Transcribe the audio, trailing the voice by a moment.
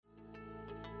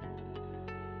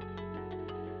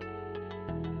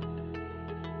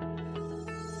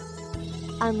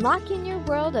Unlocking Your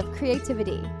World of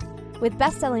Creativity with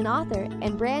best-selling author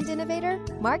and brand innovator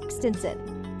Mark Stinson.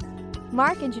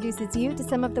 Mark introduces you to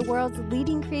some of the world's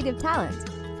leading creative talent,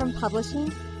 from publishing,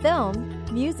 film,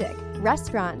 music,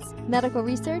 restaurants, medical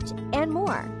research, and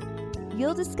more.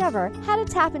 You'll discover how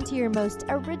to tap into your most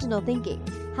original thinking,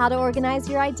 how to organize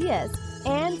your ideas,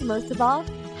 and most of all,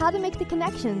 how to make the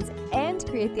connections and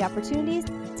create the opportunities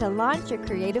to launch your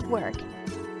creative work.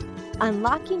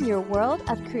 Unlocking Your World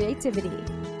of Creativity.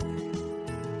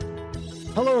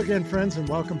 Hello again, friends, and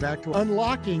welcome back to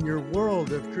Unlocking Your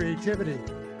World of Creativity.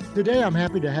 Today, I'm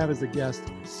happy to have as a guest,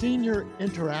 Senior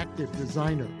Interactive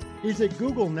Designer. He's at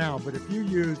Google now, but if you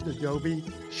used Adobe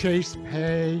Chase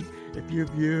Pay, if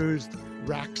you've used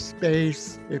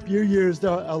Rackspace, if you used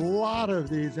a lot of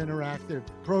these interactive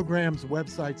programs,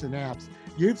 websites, and apps,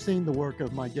 you've seen the work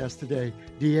of my guest today,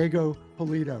 Diego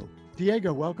Pulido.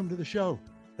 Diego, welcome to the show.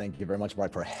 Thank you very much,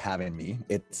 Mark, for having me.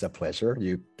 It's a pleasure.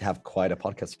 You have quite a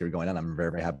podcast here going on. I'm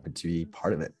very, very happy to be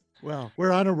part of it. Well,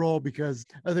 we're on a roll because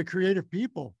of the creative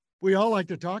people. We all like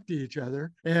to talk to each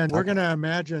other, and we're going to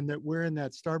imagine that we're in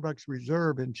that Starbucks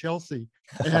Reserve in Chelsea,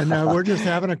 and we're just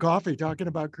having a coffee talking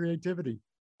about creativity.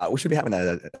 We should be having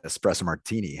an espresso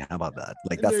martini. How about that?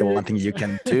 Like, that's the one thing you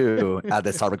can do at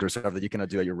the Starbucks Reserve that you cannot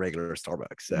do at your regular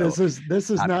Starbucks. So this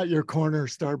is not your corner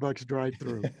Starbucks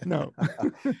drive-through. No.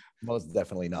 Most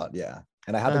definitely not. Yeah.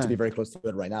 And I happen to be very close to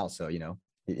it right now. So,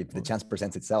 if the chance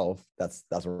presents itself, that's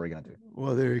what we're going to do.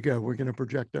 Well, there you go. We're going to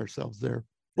project ourselves there.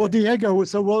 Well, Diego,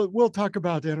 so we'll talk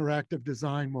about interactive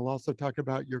design. We'll also talk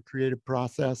about your creative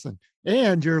process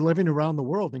and you're living around the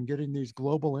world and getting these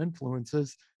global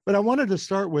influences. But I wanted to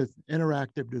start with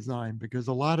interactive design because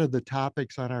a lot of the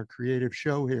topics on our creative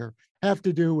show here have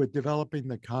to do with developing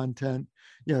the content,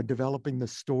 developing the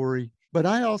story. But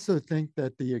I also think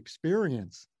that the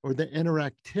experience or the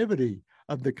interactivity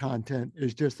of the content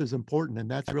is just as important. And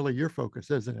that's really your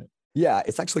focus, isn't it? Yeah,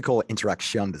 it's actually called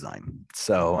interaction design.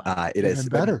 So it is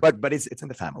better, but it's in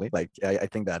the family. Like I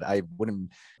think that I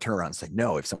wouldn't turn around and say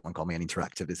no if someone called me an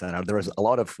interactive designer. There is a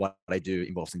lot of what I do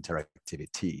involves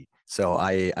interactivity. So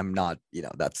I'm not,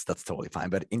 that's totally fine.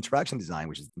 But interaction design,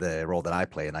 which is the role that I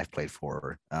play, and I've played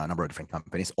for a number of different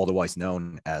companies, otherwise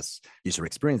known as user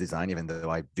experience design, even though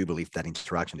I do believe that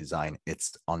interaction design,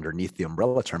 it's underneath the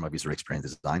umbrella term of user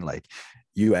experience design. Like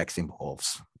UX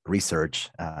involves research,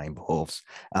 involves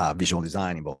visual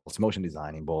design, involves motion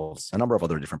design, involves a number of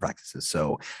other different practices.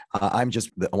 So I'm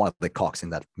just one of the cogs in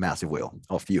that massive wheel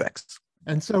of UX.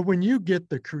 And so when you get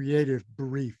the creative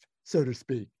brief, so to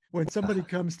speak, when somebody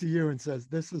comes to you and says,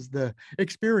 this is the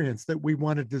experience that we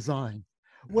want to design,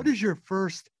 what is your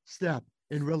first step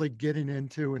in really getting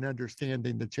into and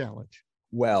understanding the challenge?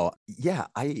 Well, yeah,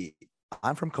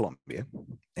 I'm from Colombia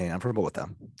and I'm from Bogota,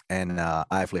 and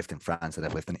I've lived in France and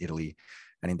I've lived in Italy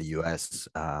and in the US.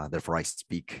 Therefore, I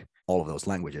speak all of those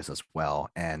languages as well.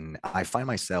 And I find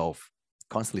myself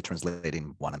constantly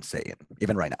translating what I'm saying,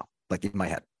 even right now, like in my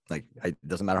head. Like, it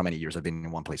doesn't matter how many years I've been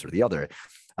in one place or the other.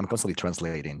 I'm constantly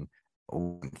translating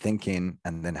thinking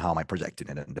and then how am I projecting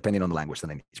it, and depending on the language that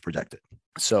I need to project it.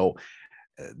 So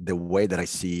the way that I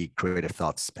see creative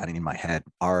thoughts spanning in my head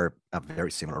are a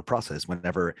very similar process.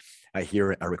 Whenever I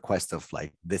hear a request of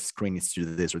like, this screen needs to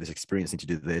do this, or this experience needs to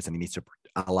do this, and it needs to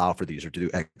allow for the user to do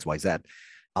X, Y, Z, I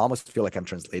almost feel like I'm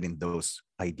translating those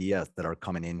ideas that are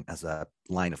coming in as a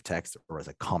line of text or as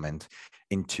a comment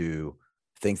into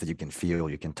things that you can feel,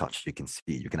 you can touch, you can see,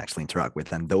 you can actually interact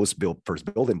with. And those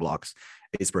first building blocks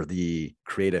is where the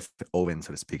creative oven,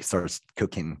 so to speak, starts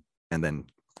cooking and then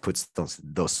puts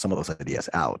some of those ideas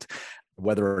out.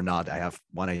 Whether or not I have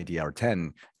one idea or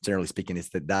 10, generally speaking,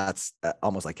 that's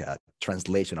almost like a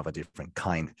translation of a different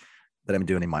kind that I'm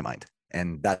doing in my mind.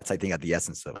 And that's, I think, at the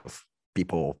essence of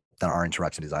people that are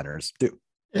interaction designers do.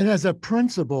 And as a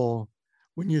principle,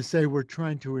 when you say we're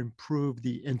trying to improve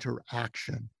the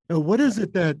interaction, what is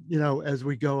it that, as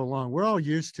we go along, we're all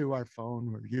used to our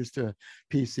phone, we're used to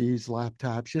PCs,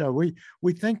 laptops,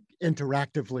 we think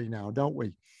interactively now, don't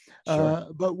we? Sure.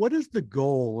 But what is the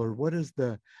goal, or what is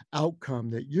the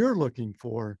outcome that you're looking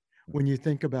for when you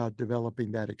think about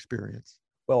developing that experience?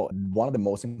 Well, one of the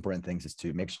most important things is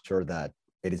to make sure that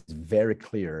it is very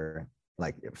clear,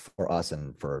 like for us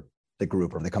and for the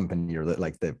group or the company or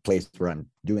the place where I'm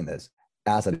doing this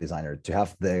as a designer, to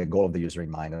have the goal of the user in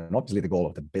mind, and obviously the goal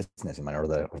of the business in mind, or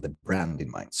the brand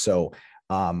in mind. So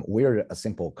we're a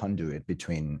simple conduit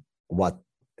between what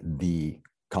the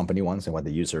company wants and what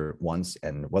the user wants,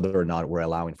 and whether or not we're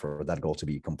allowing for that goal to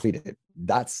be completed.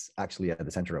 That's actually at the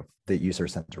center of the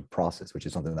user-centered process, which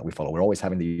is something that we follow. We're always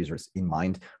having the users in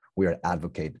mind. We are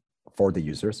advocate for the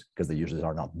users because the users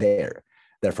are not there.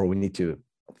 Therefore, we need to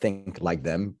think like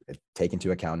them, take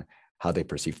into account how they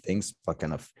perceive things, what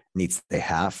kind of needs they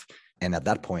have. And at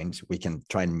that point, we can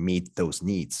try and meet those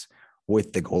needs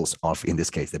with the goals of, in this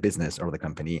case, the business or the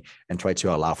company, and try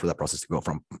to allow for that process to go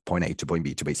from point A to point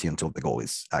B to point C until the goal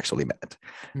is actually met.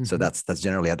 Mm-hmm. So that's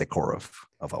generally at the core of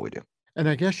what we do. And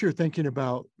I guess you're thinking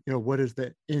about, what is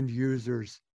the end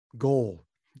user's goal?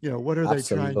 What are they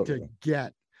trying to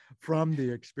get from the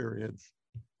experience?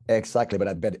 Exactly. But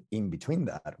I bet in between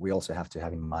that, we also have to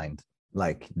have in mind,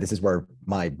 like, this is where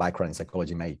my background in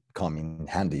psychology may come in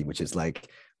handy, which is like,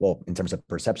 well, in terms of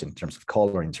perception, in terms of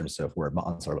color, in terms of where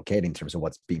bonds are located, in terms of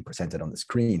what's being presented on the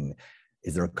screen,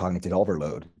 is there a cognitive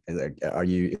overload?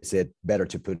 Is it better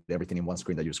to put everything in one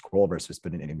screen that you scroll versus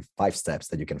putting it in 5 steps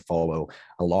that you can follow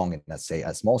along in, let's say,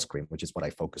 a small screen, which is what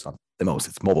I focus on the most.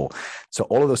 It's mobile. So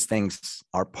all of those things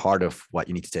are part of what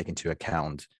you need to take into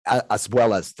account, as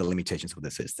well as the limitations of the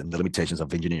system, the limitations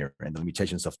of engineering, and the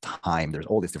limitations of time. There's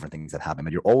all these different things that happen,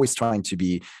 but you're always trying to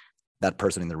be that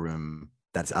person in the room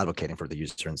that's advocating for the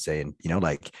user and saying,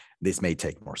 like, this may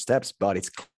take more steps, but it's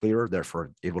clear,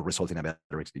 therefore it will result in a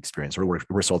better experience, or it will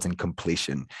result in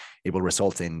completion. It will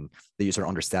result in the user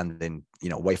understanding,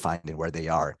 wayfinding where they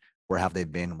are, where have they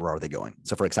been, where are they going.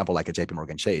 So for example, like at JP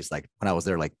Morgan Chase, like when I was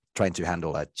there, like trying to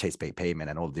handle a Chase Pay payment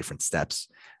and all the different steps,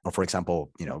 or for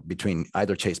example, between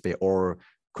either Chase Pay or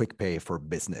Quick Pay for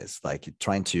business, like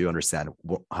trying to understand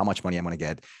how much money I'm going to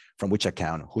get from which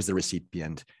account, who's the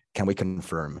recipient, can we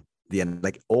confirm the end,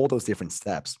 like all those different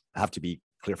steps have to be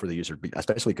clear for the user,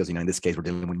 especially because, in this case, we're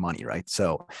dealing with money, right?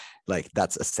 So like,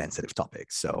 that's a sensitive topic.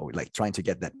 So like trying to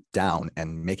get that down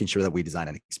and making sure that we design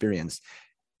an experience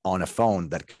on a phone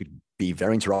that could be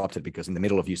very interrupted, because in the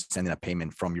middle of you sending a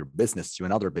payment from your business to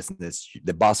another business,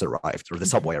 the bus arrived or the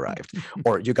subway arrived,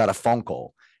 or you got a phone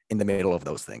call in the middle of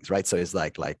those things, right? So it's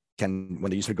like when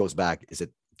the user goes back, is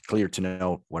it clear to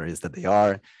know where it is that they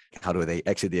are? How do they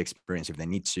exit the experience if they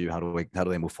need to? How do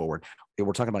they move forward?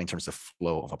 We're talking about in terms of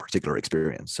flow of a particular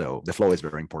experience. So the flow is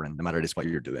very important, no matter it is what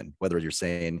you're doing, whether you're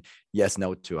saying yes,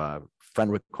 no to a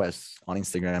friend request on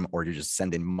Instagram, or you're just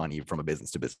sending money from a business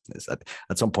to business.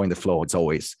 At some point, the flow, it's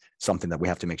always something that we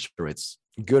have to make sure it's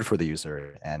good for the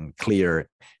user and clear,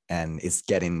 and it's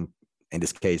getting, in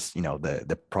this case,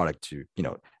 the product to,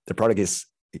 the product is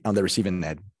on the receiving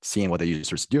end, seeing what the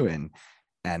user's doing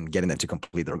and getting them to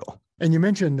complete their goal. And you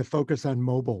mentioned the focus on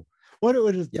mobile. What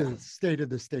is the state of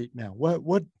the state now?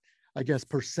 What I guess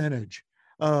percentage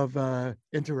of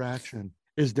interaction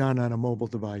is done on a mobile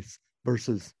device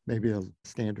versus maybe a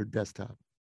standard desktop?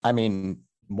 I mean,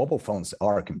 mobile phones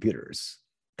are computers.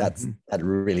 That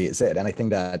really is it. And I think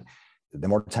that the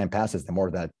more time passes, the more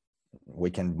that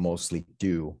we can mostly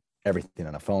do everything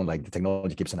on a phone. Like, the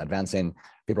technology keeps on advancing.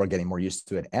 People are getting more used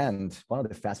to it. And one of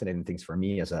the fascinating things for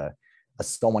me as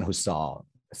someone who saw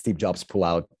Steve Jobs pull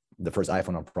out the first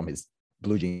iPhone from his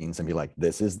blue jeans and be like,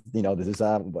 this is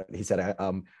what he said,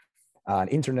 an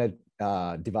internet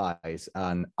device,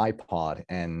 an iPod,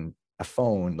 and a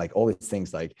phone, like all these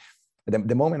things. Like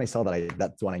the moment I saw that,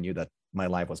 that's when I knew that my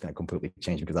life was going to completely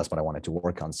change, because that's what I wanted to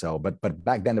work on. So, but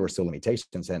back then there were still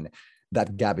limitations, and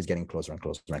that gap is getting closer and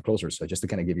closer and closer. So just to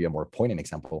kind of give you a more poignant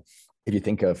example, if you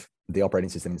think of the operating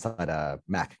system inside a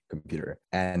Mac computer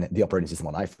and the operating system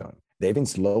on iPhone, they've been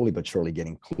slowly but surely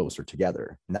getting closer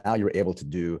together. Now you're able to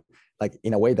do, like,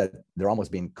 in a way that they're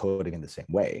almost being coded in the same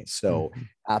way. So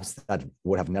apps that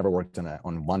would have never worked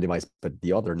on one device but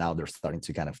the other, now they're starting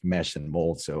to kind of mesh and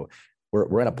mold. So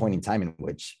we're at a point in time in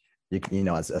which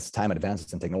as time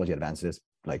advances and technology advances,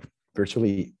 like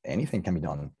virtually anything can be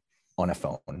done on a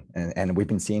phone, and we've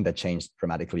been seeing that change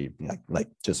dramatically, like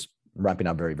just ramping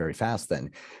up very, very fast. And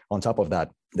on top of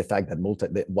that, the fact that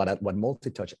what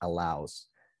multi-touch allows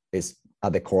is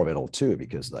at the core of it all too,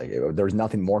 because like there's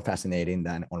nothing more fascinating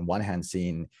than, on one hand,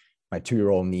 seeing my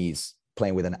 2-year-old niece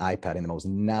playing with an iPad in the most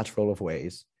natural of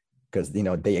ways, because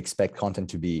they expect content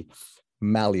to be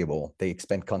malleable. They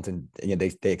expect content,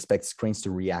 they expect screens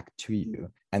to react to you.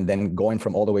 And then going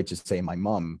from all the way to, say, my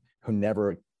mom, who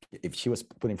never, if she was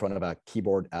put in front of a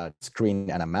keyboard, a screen,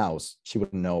 and a mouse, she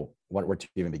wouldn't know where to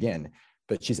even begin.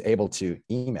 But she's able to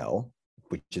email,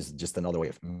 which is just another way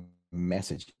of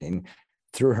messaging,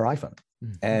 through her iPhone.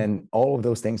 And all of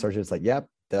those things are just like,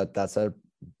 that's a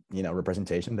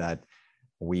representation that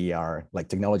we are, like,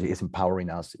 technology is empowering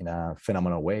us in a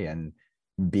phenomenal way, and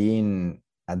being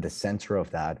at the center of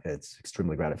that, it's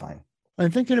extremely gratifying.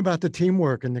 I'm thinking about the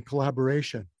teamwork and the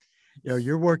collaboration.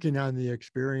 You're working on the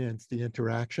experience, the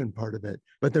interaction part of it,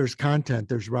 but there's content,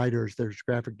 there's writers, there's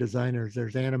graphic designers,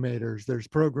 there's animators, there's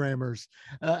programmers.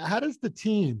 How does the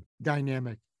team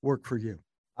dynamic work for you?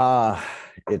 Uh,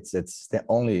 it's the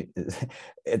only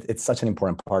it's such an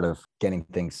important part of getting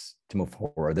things to move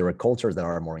forward. There are cultures that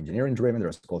are more engineering driven.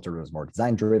 There's culture that is more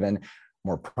design driven,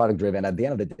 more product driven. At the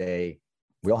end of the day,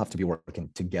 we all have to be working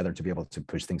together to be able to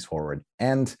push things forward.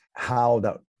 And how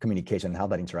that communication, how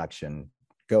that interaction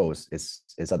goes is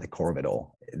at the core of it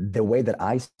all. The way that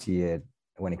I see it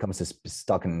when it comes to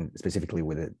talking specifically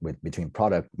with between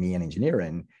product, me and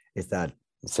engineering, is that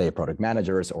say product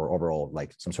managers or overall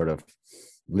like some sort of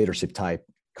leadership type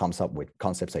comes up with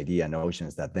concepts, idea,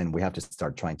 notions that then we have to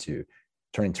start trying to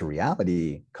turn into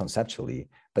reality conceptually.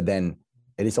 But then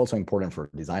it is also important for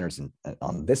designers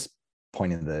on this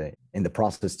point in the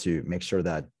process to make sure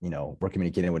that we're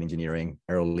communicating with engineering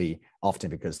early, often,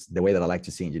 because the way that I like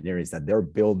to see engineering is that they're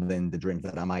building the dreams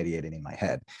that I'm ideating in my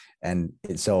head. And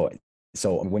so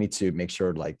we need to make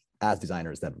sure, like as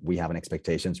designers, that we have an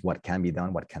expectations, what can be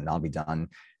done, what cannot be done,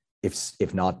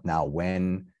 if not now,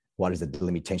 when, what is the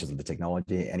limitations of the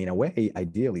technology, and in a way,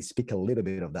 ideally speak a little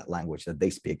bit of that language that they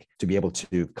speak to be able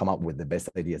to come up with the best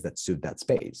ideas that suit that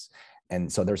space.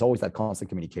 And so there's always that constant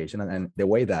communication. And the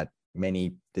way that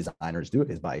many designers do it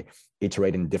is by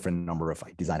iterating different number of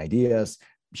design ideas,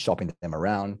 shopping them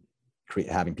around,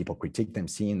 having people critique them,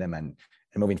 seeing them, and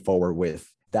moving forward with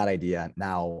that idea,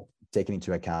 now taking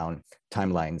into account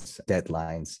timelines,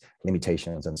 deadlines,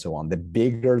 limitations, and so on. The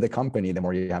bigger the company, the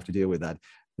more you have to deal with that.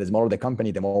 The smaller the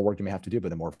company, the more work you may have to do, but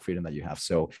the more freedom that you have.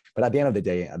 So, but at the end of the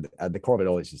day, at the core of it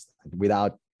all, is just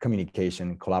without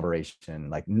communication, collaboration,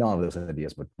 like none of those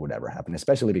ideas would ever happen,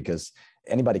 especially because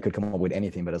anybody could come up with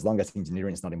anything, but as long as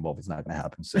engineering is not involved, it's not going to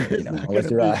happen. So,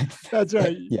 unless you're that's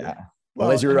right. Yeah. Well,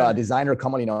 unless you're a designer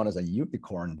commonly known as a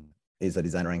unicorn, is a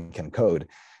designer and can code,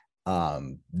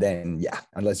 then yeah,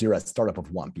 unless you're a startup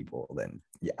of one people, then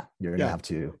yeah, you're gonna have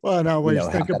to. Well, and I always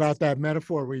think about that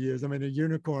metaphor we use. I mean, a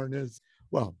unicorn is,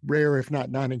 well, rare, if not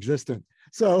non-existent.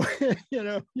 So,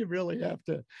 you really have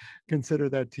to consider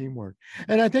that teamwork.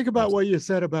 And I think about what you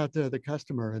said about the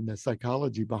customer and the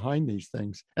psychology behind these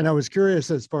things. And I was curious,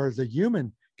 as far as the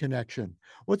human connection,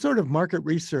 what sort of market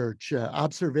research,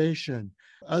 observation,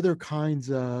 other kinds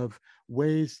of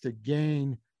ways to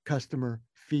gain customer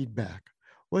feedback?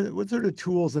 What sort of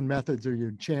tools and methods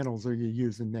channels are you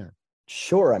using there?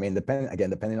 Sure. I mean,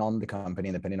 depending on the company,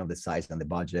 depending on the size and the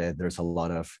budget, there's a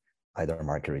lot of either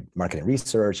marketing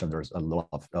research, and there's a lot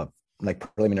of like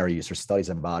preliminary user studies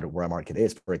about where a market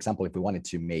is. For example, if we wanted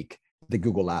to make the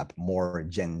Google app more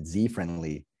Gen Z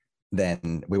friendly,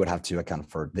 then we would have to account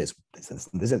for this.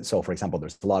 So, for example,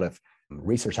 there's a lot of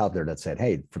research out there that said,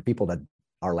 hey, for people that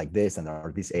are like this and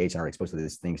are this age and are exposed to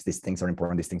these things are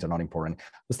important, these things are not important.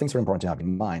 Those things are important to have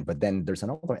in mind. But then there's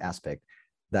another aspect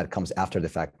that comes after the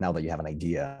fact, now that you have an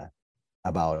idea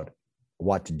about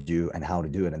what to do and how to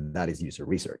do it, and that is user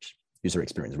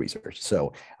experience research.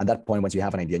 So at that point, once you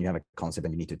have an idea and you have a concept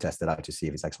and you need to test it out to see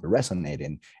if it's actually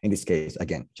resonating. In this case,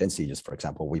 again, Gen Z, just for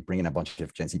example, we bring in a bunch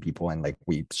of Gen Z people and like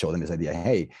we show them this idea,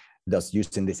 hey, does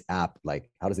using this app,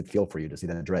 like, how does it feel for you? Does it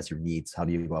address your needs? How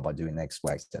do you go about doing X,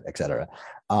 Y, et cetera?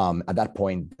 At that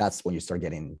point, that's when you start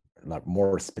getting like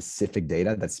more specific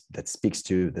data that speaks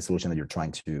to the solution that you're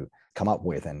trying to come up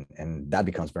with. And that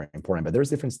becomes very important. But there's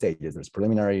different stages. There's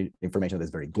preliminary information that's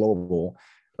very global,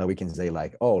 that we can say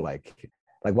like, oh, like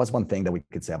what's one thing that we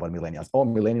could say about millennials? Oh,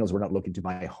 millennials were not looking to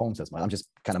buy homes as much. I'm just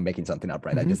kind of making something up,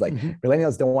 right? I just like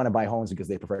millennials don't want to buy homes because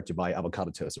they prefer to buy avocado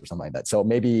toast or something like that. So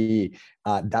maybe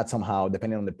that somehow,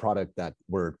 depending on the product that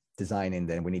we're designing,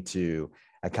 then we need to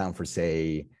account for,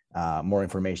 say, more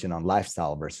information on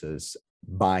lifestyle versus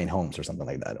buying homes or something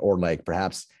like that. Or like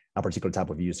perhaps a particular type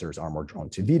of users are more drawn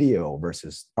to video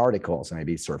versus articles, and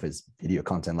maybe surface video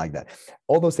content like that.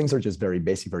 All those things are just very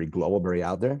basic, very global, very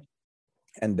out there.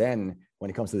 And then when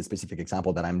it comes to the specific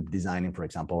example that I'm designing, for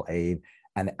example,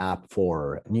 an app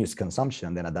for news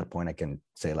consumption, then at that point I can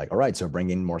say like, all right, so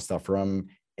bring in more stuff from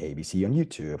ABC on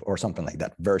YouTube or something like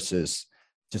that, versus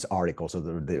just articles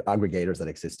or the aggregators that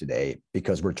exist today,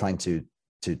 because we're trying to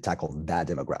tackle that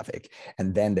demographic.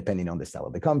 And then depending on the style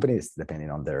of the companies,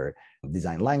 depending on their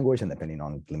design language, and depending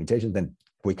on limitations, then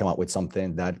we come up with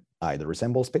something that either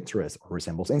resembles Pinterest or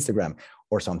resembles Instagram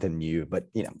or something new. But,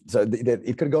 so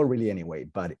it could go really any way,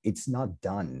 but it's not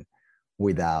done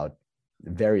without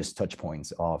various touch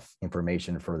points of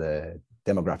information for the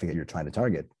demographic that you're trying to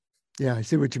target. Yeah, I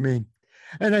see what you mean.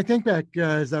 And I think back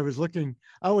as I was looking,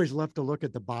 I always love to look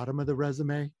at the bottom of the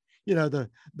resume, the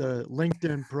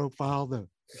LinkedIn profile, the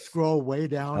scroll way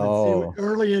down and see what,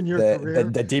 early in your career.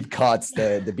 The deep cuts,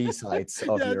 the B-sides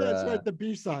of your... that's right, the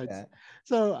B-sides. Yeah.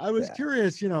 So I was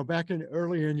curious, back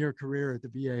early in your career at the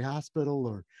VA hospital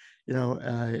or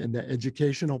in the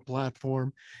educational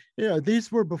platform.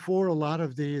 These were before a lot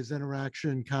of these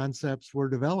interaction concepts were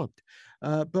developed.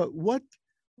 But what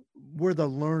were the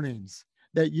learnings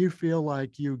that you feel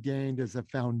like you gained as a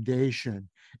foundation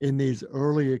in these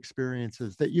early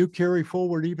experiences that you carry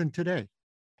forward even today?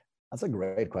 That's a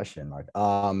great question, Mark.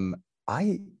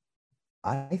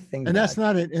 I think and that's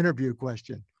not an interview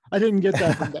question. I didn't get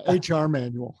that from the HR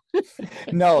manual.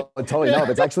 No, totally no. But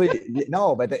it's actually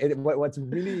no. But what's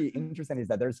really interesting is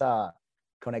that there's a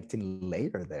connecting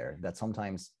layer there that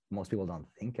sometimes most people don't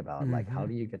think about. Like, how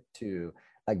do you get to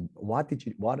what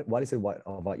is it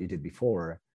about you did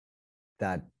before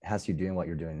that has you doing what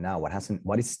you're doing now?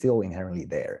 What is still inherently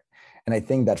there? And I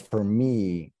think that for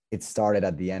me, it started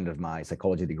at the end of my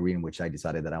psychology degree, in which I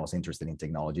decided that I was interested in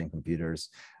technology and computers.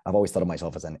 I've always thought of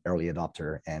myself as an early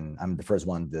adopter, and I'm the first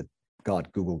one that got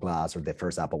Google Glass or the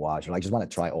first Apple Watch, or I just want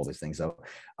to try all these things. So,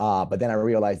 but then I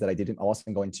realized that I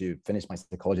wasn't going to finish my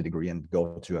psychology degree and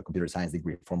go to a computer science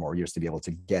degree for more years to be able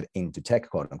to get into tech,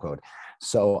 quote unquote.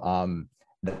 So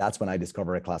that's when I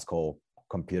discovered a class called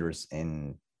Computers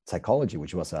in Psychology,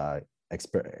 which was a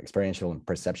experiential and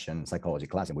perception psychology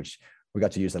class, in which we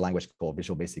got to use a language called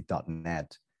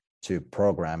visualbasic.net to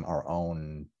program our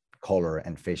own color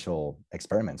and facial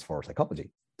experiments for psychology.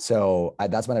 So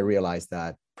that's when I realized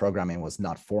that programming was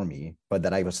not for me, but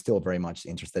that I was still very much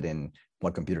interested in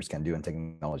what computers can do and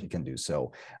technology can do.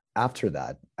 So after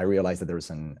that, I realized that there was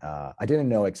I didn't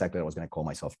know exactly what I was going to call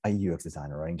myself, a UX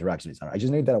designer or interaction designer. I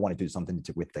just knew that I wanted to do something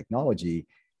with technology.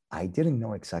 I didn't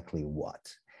know exactly what.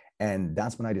 And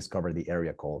that's when I discovered the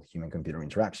area called human-computer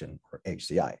interaction, or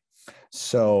HCI.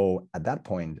 So at that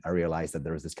point, I realized that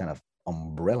there was this kind of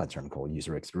umbrella term called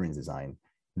user experience design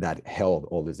that held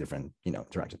all these different,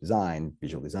 interactive design,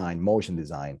 visual design, motion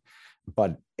design.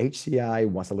 But HCI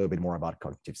was a little bit more about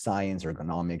cognitive science,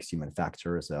 ergonomics, human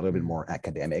factors, a little bit more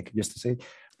academic, just to say.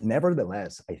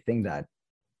 Nevertheless, I think that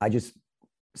I just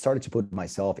started to put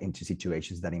myself into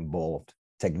situations that involved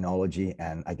technology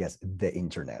and, I guess, the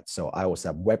internet. So I was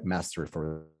a webmaster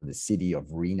for the city of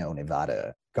Reno,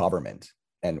 Nevada government.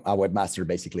 And a webmaster,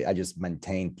 basically, I just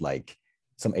maintained like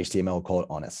some HTML code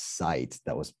on a site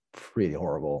that was pretty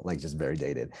horrible, like just very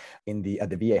dated. At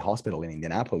the VA hospital in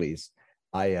Indianapolis,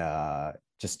 I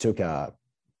just took a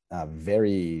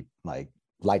very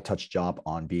light touch job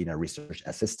on being a research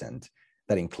assistant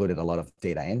that included a lot of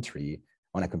data entry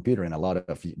on a computer and a lot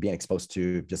of being exposed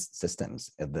to just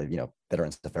systems at the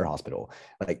Veterans Affairs Hospital,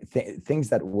 things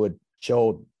that would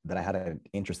show that I had an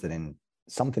interest in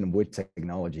something with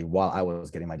technology while I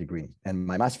was getting my degree and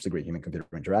my master's degree in human-computer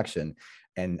interaction.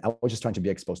 And I was just trying to be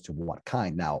exposed to what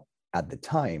kind. Now, at the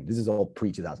time, this is all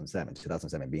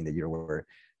pre-2007 being the year where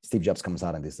Steve Jobs comes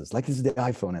out and this is the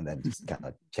iPhone, and then just kind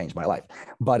of changed my life.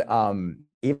 But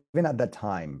even at that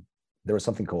time, there was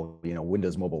something called,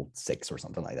 Windows Mobile 6 or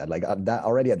something like that. That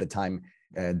already at the time,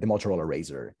 the Motorola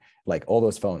Razr, all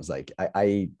those phones,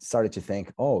 I started to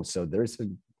think, oh, so there's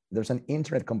an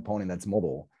internet component that's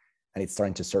mobile, and it's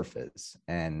starting to surface.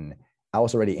 And I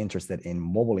was already interested in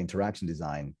mobile interaction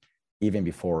design even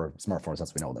before smartphones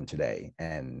as we know them today.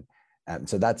 And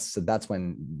so that's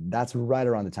right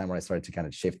around the time where I started to kind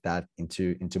of shift that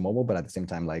into mobile. But at the same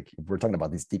time, if we're talking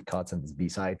about these deep cuts and these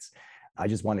B-sides, I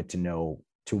just wanted to know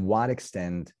to what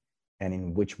extent and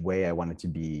in which way I wanted to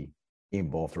be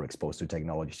involved or exposed to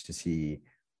technology to see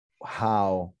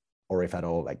how, or if at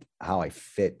all, how I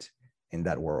fit in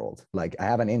that world. I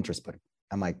have an interest, but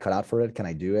am I cut out for it? Can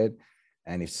I do it?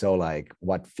 And if so,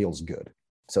 what feels good?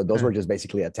 So those were just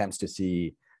basically attempts to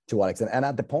see to what extent. And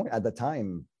at the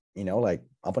time,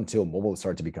 up until mobile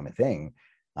started to become a thing,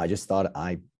 I just thought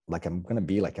I'm going to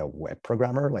be a web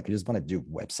programmer. I just want to do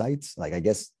websites. I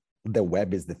guess the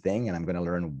web is the thing, and I'm going to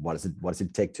learn what does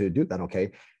it take to do that?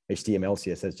 Okay, HTML,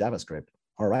 CSS, JavaScript.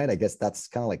 All right, I guess that's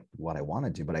kind of what I want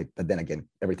to do. But then again,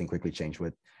 everything quickly changed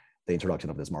with the introduction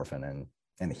of the smartphone,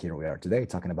 and here we are today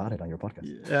talking about it on your podcast.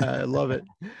 Yeah, I love it.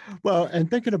 Well, and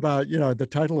thinking about, the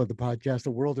title of the podcast,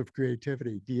 The World of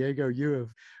Creativity. Diego, you have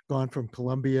gone from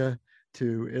Colombia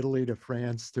to Italy to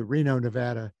France to Reno,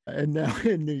 Nevada, and now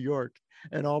in New York,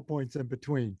 and all points in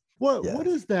between. What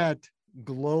is that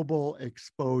global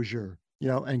exposure,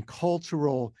 and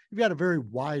cultural? You've got a very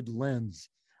wide lens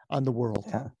on the world.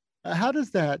 Yeah. How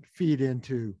does that feed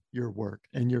into your work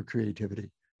and your creativity?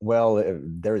 Well,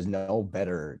 there is no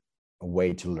better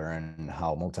way to learn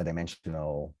how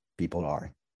multidimensional people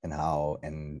are and how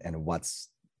and what's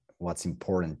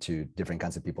important to different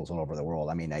kinds of peoples all over the world.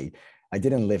 I mean, I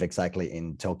didn't live exactly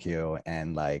in Tokyo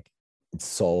and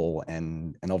Seoul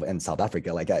and South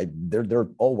Africa. They're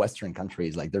all Western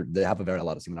countries. They have a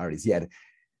lot of similarities. Yet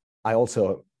I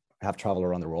also have traveled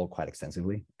around the world quite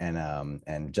extensively,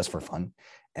 and just for fun,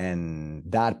 and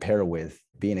that paired with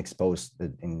being exposed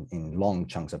in long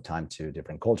chunks of time to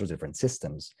different cultures, different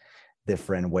systems,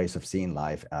 different ways of seeing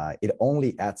life, it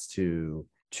only adds to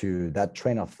that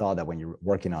train of thought that when you're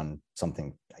working on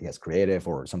something, I guess, creative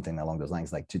or something along those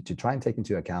lines, like to try and take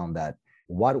into account that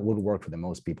what would work for the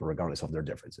most people regardless of their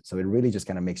differences. So it really just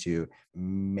kind of makes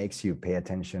you pay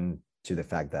attention to the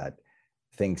fact that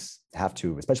things have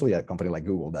to, especially a company like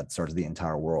Google that serves the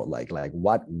entire world, like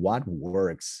what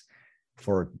works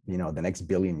for, you know, the next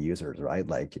billion users, right?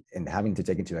 Like, and having to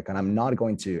take into account, I'm not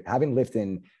going to, having lived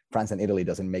in France and Italy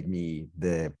doesn't make me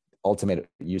the ultimate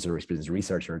user experience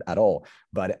researcher at all,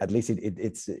 but at least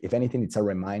it's, if anything, it's a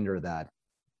reminder that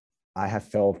I have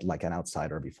felt like an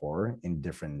outsider before in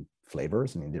different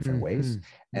flavors and in different ways.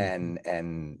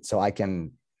 And so I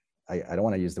don't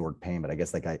want to use the word pain, but I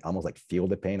guess like I almost like feel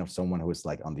the pain of someone who is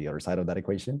like on the other side of that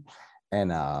equation.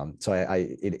 And so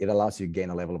it allows you to gain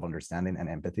a level of understanding and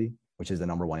empathy, which is the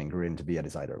number one ingredient to be a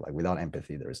designer. Like without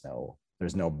empathy, there's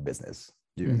no business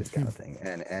doing this kind of thing.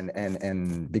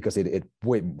 And because it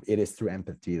is through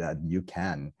empathy that you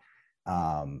can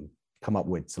come up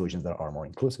with solutions that are more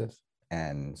inclusive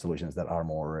and solutions that are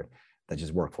more, that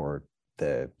just work for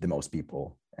the most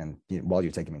people, and while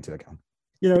you take them into account.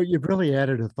 You know, you've really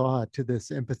added a thought to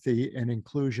this empathy and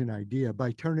inclusion idea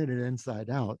by turning it inside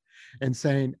out and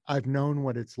saying, I've known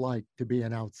what it's like to be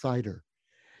an outsider.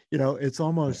 You know, it's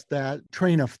almost that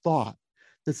train of thought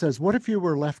that says, what if you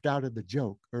were left out of the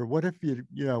joke? Or what if you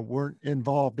weren't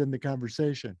involved in the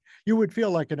conversation? You would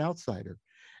feel like an outsider.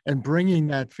 And bringing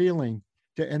that feeling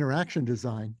to interaction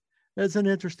design, that's an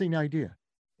interesting idea.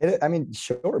 I mean,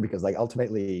 sure, because like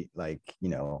ultimately, like,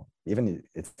 even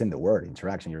it's in the word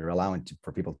interaction, you're allowing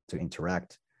for people to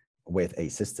interact with a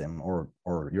system, or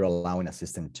you're allowing a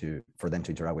system for them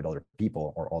to interact with other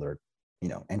people or other,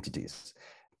 entities.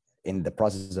 In the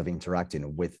process of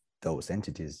interacting with those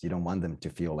entities, you don't want them to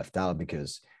feel left out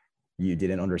because you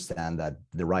didn't understand that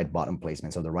the right button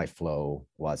placements or the right flow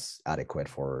was adequate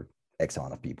for X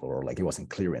amount of people, or like it wasn't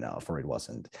clear enough, or it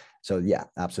wasn't. So yeah,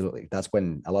 absolutely. That's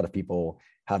when a lot of people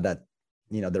have that,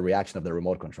 the reaction of the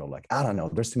remote control, like, I don't know,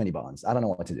 there's too many buttons, I don't know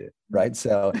what to do, right?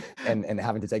 So, and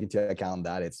having to take into account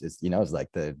that it's like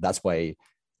that's why,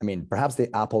 I mean, perhaps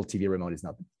the Apple TV remote is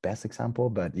not the best example,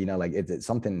 but like it's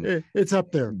something. It's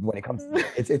up there when it comes.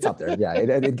 It's up there. Yeah,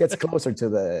 it gets closer to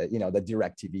the the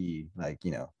DirecTV, like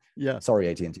Yeah. Sorry,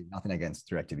 AT&T, nothing against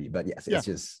DirecTV, but yes, it's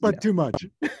just. But too much.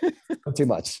 Too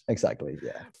much, exactly.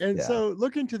 Yeah. And so,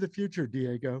 looking to the future,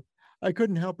 Diego, I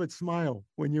couldn't help but smile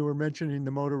when you were mentioning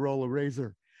the Motorola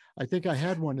Razr. I think I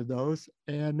had one of those,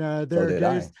 and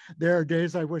there are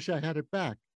days I wish I had it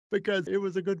back, because it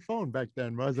was a good phone back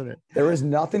then, wasn't it? There is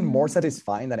nothing more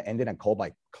satisfying than ending a call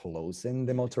by closing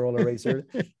the Motorola Razr.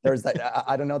 There's that.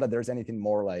 I don't know that there's anything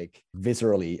more like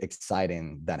viscerally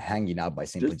exciting than hanging out by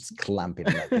simply just clamping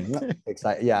that thing.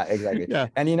 Yeah, exactly. Yeah.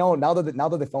 And now that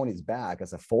the phone is back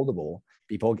as a foldable,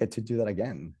 people get to do that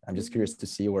again. I'm just curious to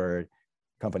see where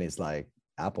companies like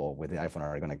Apple with the iPhone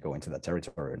are going to go into that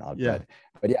territory or not. Yeah.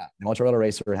 But yeah, the Motorola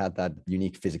Razr had that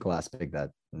unique physical aspect that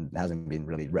hasn't been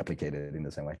really replicated in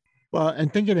the same way. Well,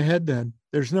 and thinking ahead then,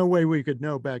 there's no way we could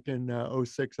know back in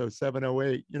 06, 07,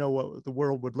 08, what the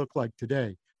world would look like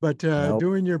today. But Nope.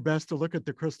 Doing your best to look at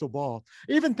the crystal ball,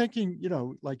 even thinking,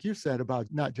 like you said about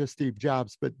not just Steve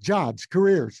Jobs, but jobs,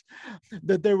 careers,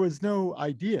 that there was no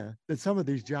idea that some of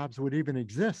these jobs would even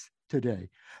exist today.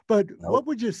 But Nope. What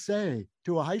would you say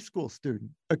to a high school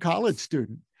student, a college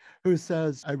student who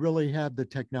says, I really have the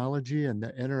technology and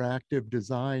the interactive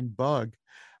design bug,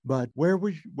 but where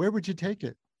would you take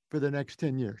it for the next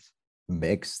 10 years?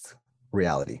 Mixed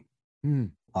reality,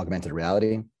 augmented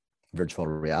reality, virtual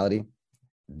reality.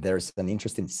 There's an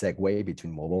interesting segue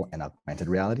between mobile and augmented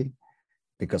reality,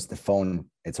 because the phone,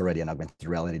 it's already an augmented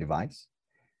reality device.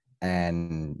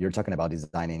 And you're talking about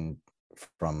designing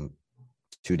from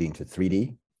 2D into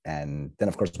 3D. And then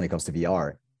of course, when it comes to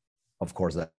VR, of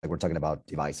course, like we're talking about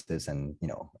devices and,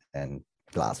 and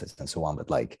glasses and so on. But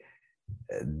like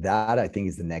that, I think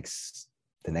is the next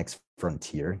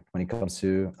frontier when it comes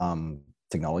to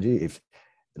technology. If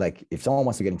someone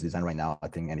wants to get into design right now, I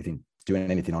think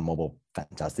doing anything on mobile,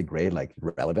 fantastic, great, like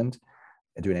relevant.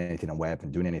 And doing anything on web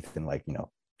and doing anything like,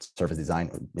 surface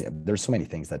design. There's so many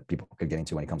things that people could get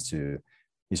into when it comes to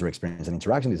user experience and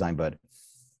interaction design. But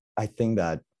I think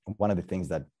that one of the things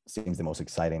that seems the most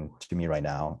exciting to me right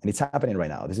now, and it's happening right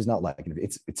now, this is not like,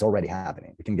 it's already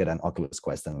happening. You can get an Oculus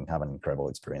Quest and have an incredible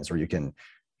experience, or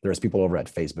there's people over at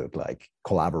Facebook like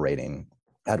collaborating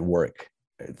at work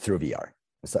through VR,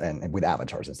 and with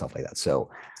avatars and stuff like that. So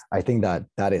I think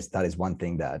that is one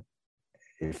thing that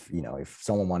if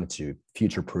someone wanted to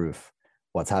future proof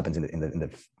what's happened in the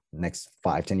next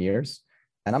 5-10 years,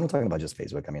 and I'm not talking about just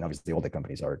Facebook. I mean, obviously all the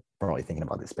companies are probably thinking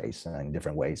about this space in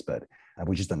different ways, but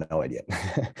we just don't know it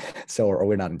yet. So, or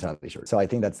we're not entirely sure. So I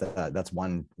think that's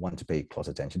one to pay close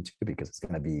attention to, because it's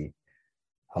going to be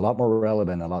a lot more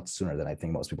relevant a lot sooner than I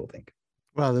think most people think.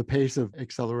 Well, the pace of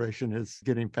acceleration is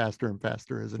getting faster and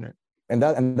faster, isn't it? And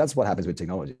that's what happens with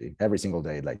technology every single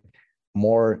day. Like,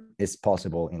 more is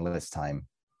possible in less time,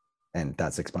 and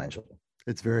that's exponential.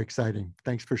 It's very exciting.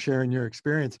 Thanks for sharing your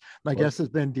experience. My guest has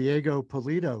been Diego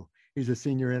Pulido. He's a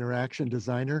senior interaction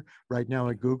designer right now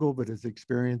at Google, but his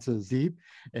experience is deep,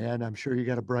 and I'm sure you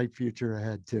got a bright future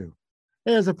ahead too.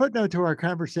 Hey, as a footnote to our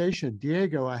conversation,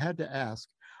 Diego, I had to ask,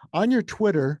 on your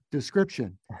Twitter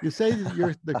description, you say that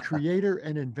you're the creator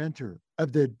and inventor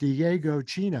of the Diego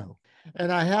Chino.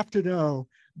 And I have to know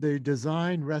the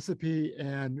design, recipe,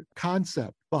 and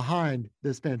concept behind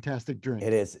this fantastic drink.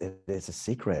 It is a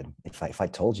secret. If I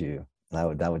told you,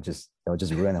 that would just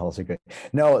ruin the whole secret.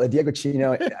 No, a Diego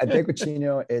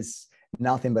Chino is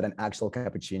nothing but an actual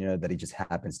cappuccino that it just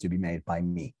happens to be made by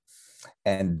me.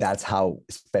 And that's how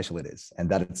special it is. And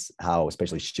that's how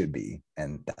special it should be.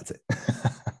 And that's it.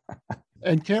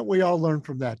 And can't we all learn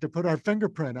from that to put our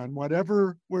fingerprint on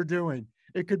whatever we're doing?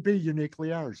 It could be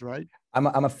uniquely ours, right? I'm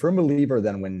a firm believer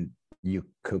that when you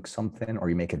cook something or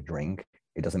you make a drink,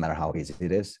 it doesn't matter how easy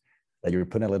it is, that you're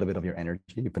putting a little bit of your energy,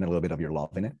 you put a little bit of your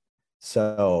love in it.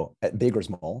 So big or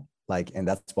small, and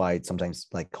that's why sometimes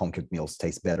home cooked meals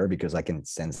taste better, because I can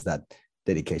sense that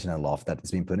dedication and love that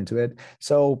is being put into it.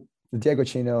 So the Diego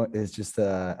Chino is just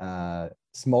a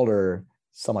smaller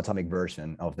subatomic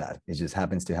version of that. It just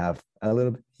happens to have a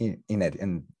little bit in it.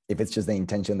 And if it's just the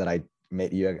intention that I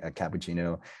made you a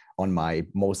cappuccino on my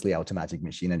mostly automatic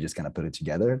machine and just kind of put it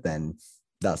together, then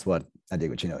that's what a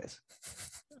Diego Chino is.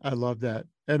 I love that.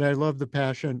 And I love the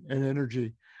passion and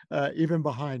energy, even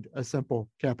behind a simple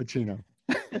cappuccino.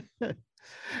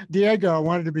 Diego, I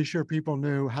wanted to be sure people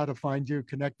knew how to find you,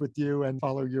 connect with you, and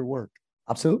follow your work.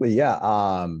 Absolutely.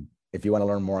 Yeah. If you want to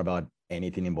learn more about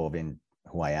anything involving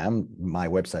who I am, my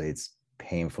website is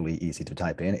painfully easy to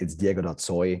type in. It's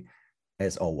diego.soy,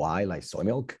 SOY, like soy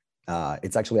milk.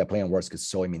 It's actually a play on words because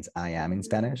soy means I am in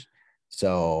Spanish.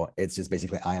 So it's just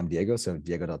basically I am Diego. So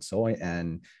diego.soy,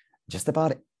 and just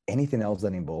about anything else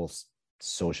that involves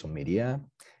social media,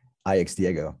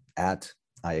 IXDiego, at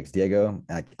IXDiego.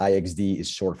 IXD is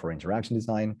short for interaction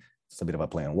design. It's a bit of a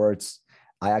play on words.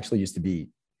 I actually used to be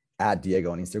at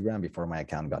Diego on Instagram before my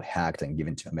account got hacked and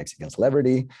given to a Mexican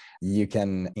celebrity. You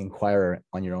can inquire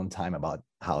on your own time about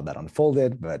how that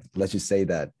unfolded, but let's just say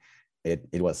that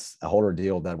it was a whole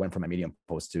ordeal that went from a Medium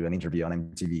post to an interview on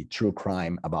MTV True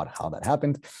Crime about how that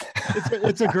happened.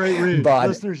 It's a great read. But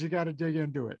listeners, you got to dig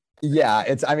into it. Yeah,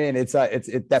 it's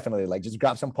definitely just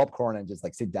grab some popcorn and just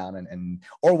sit down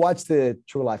or watch the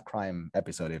True Life Crime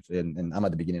episode and I'm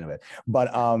at the beginning of it. But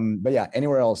yeah,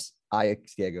 anywhere else,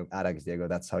 IXDiego, at IXDiego,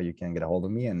 that's how you can get a hold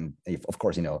of me. And if, of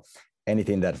course,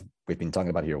 anything that we've been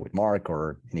talking about here with Mark,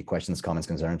 or any questions, comments,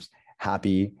 concerns,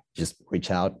 happy, just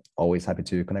reach out. Always happy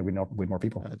to connect with more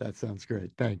people. That sounds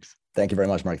great. Thanks. Thank you very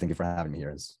much, Mark. Thank you for having me here.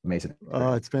 It's amazing.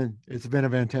 It's been a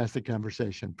fantastic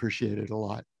conversation. Appreciate it a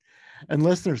lot. And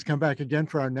listeners, come back again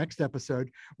for our next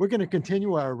episode. We're going to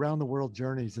continue our around the world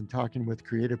journeys and talking with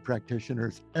creative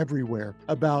practitioners everywhere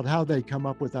about how they come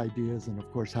up with ideas, and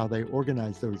of course, how they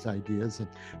organize those ideas and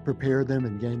prepare them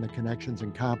and gain the connections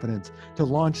and confidence to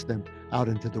launch them out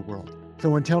into the world.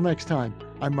 So until next time,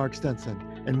 I'm Mark Stinson,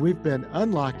 and we've been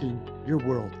unlocking your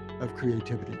world of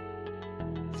creativity.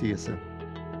 See you soon.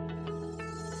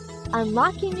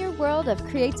 Unlocking your world of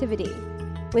creativity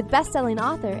with best-selling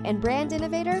author and brand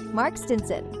innovator Mark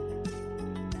Stinson.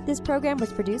 This program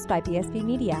was produced by BSB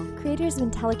Media, creators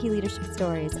of IntelliKey Leadership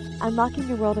Stories, Unlocking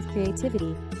Your World of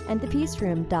Creativity, and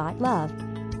thepeaceroom.love.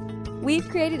 We've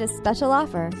created a special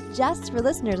offer just for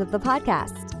listeners of the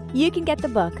podcast. You can get the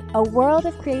book, A World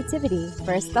of Creativity,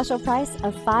 for a special price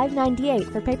of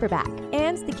 $5.98 for paperback,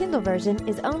 and the Kindle version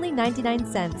is only 99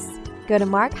 cents. Go to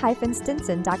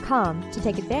mark-stinson.com to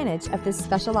take advantage of this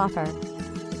special offer.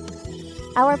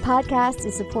 Our podcast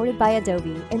is supported by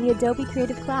Adobe and the Adobe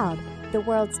Creative Cloud, the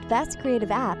world's best creative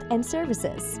app and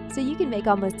services, so you can make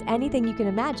almost anything you can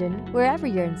imagine wherever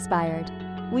you're inspired.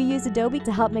 We use Adobe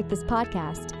to help make this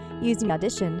podcast, using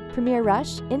Audition, Premiere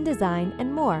Rush, InDesign,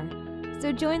 and more.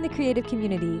 So join the creative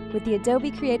community with the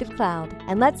Adobe Creative Cloud,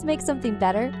 and let's make something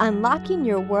better, unlocking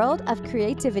your world of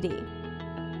creativity.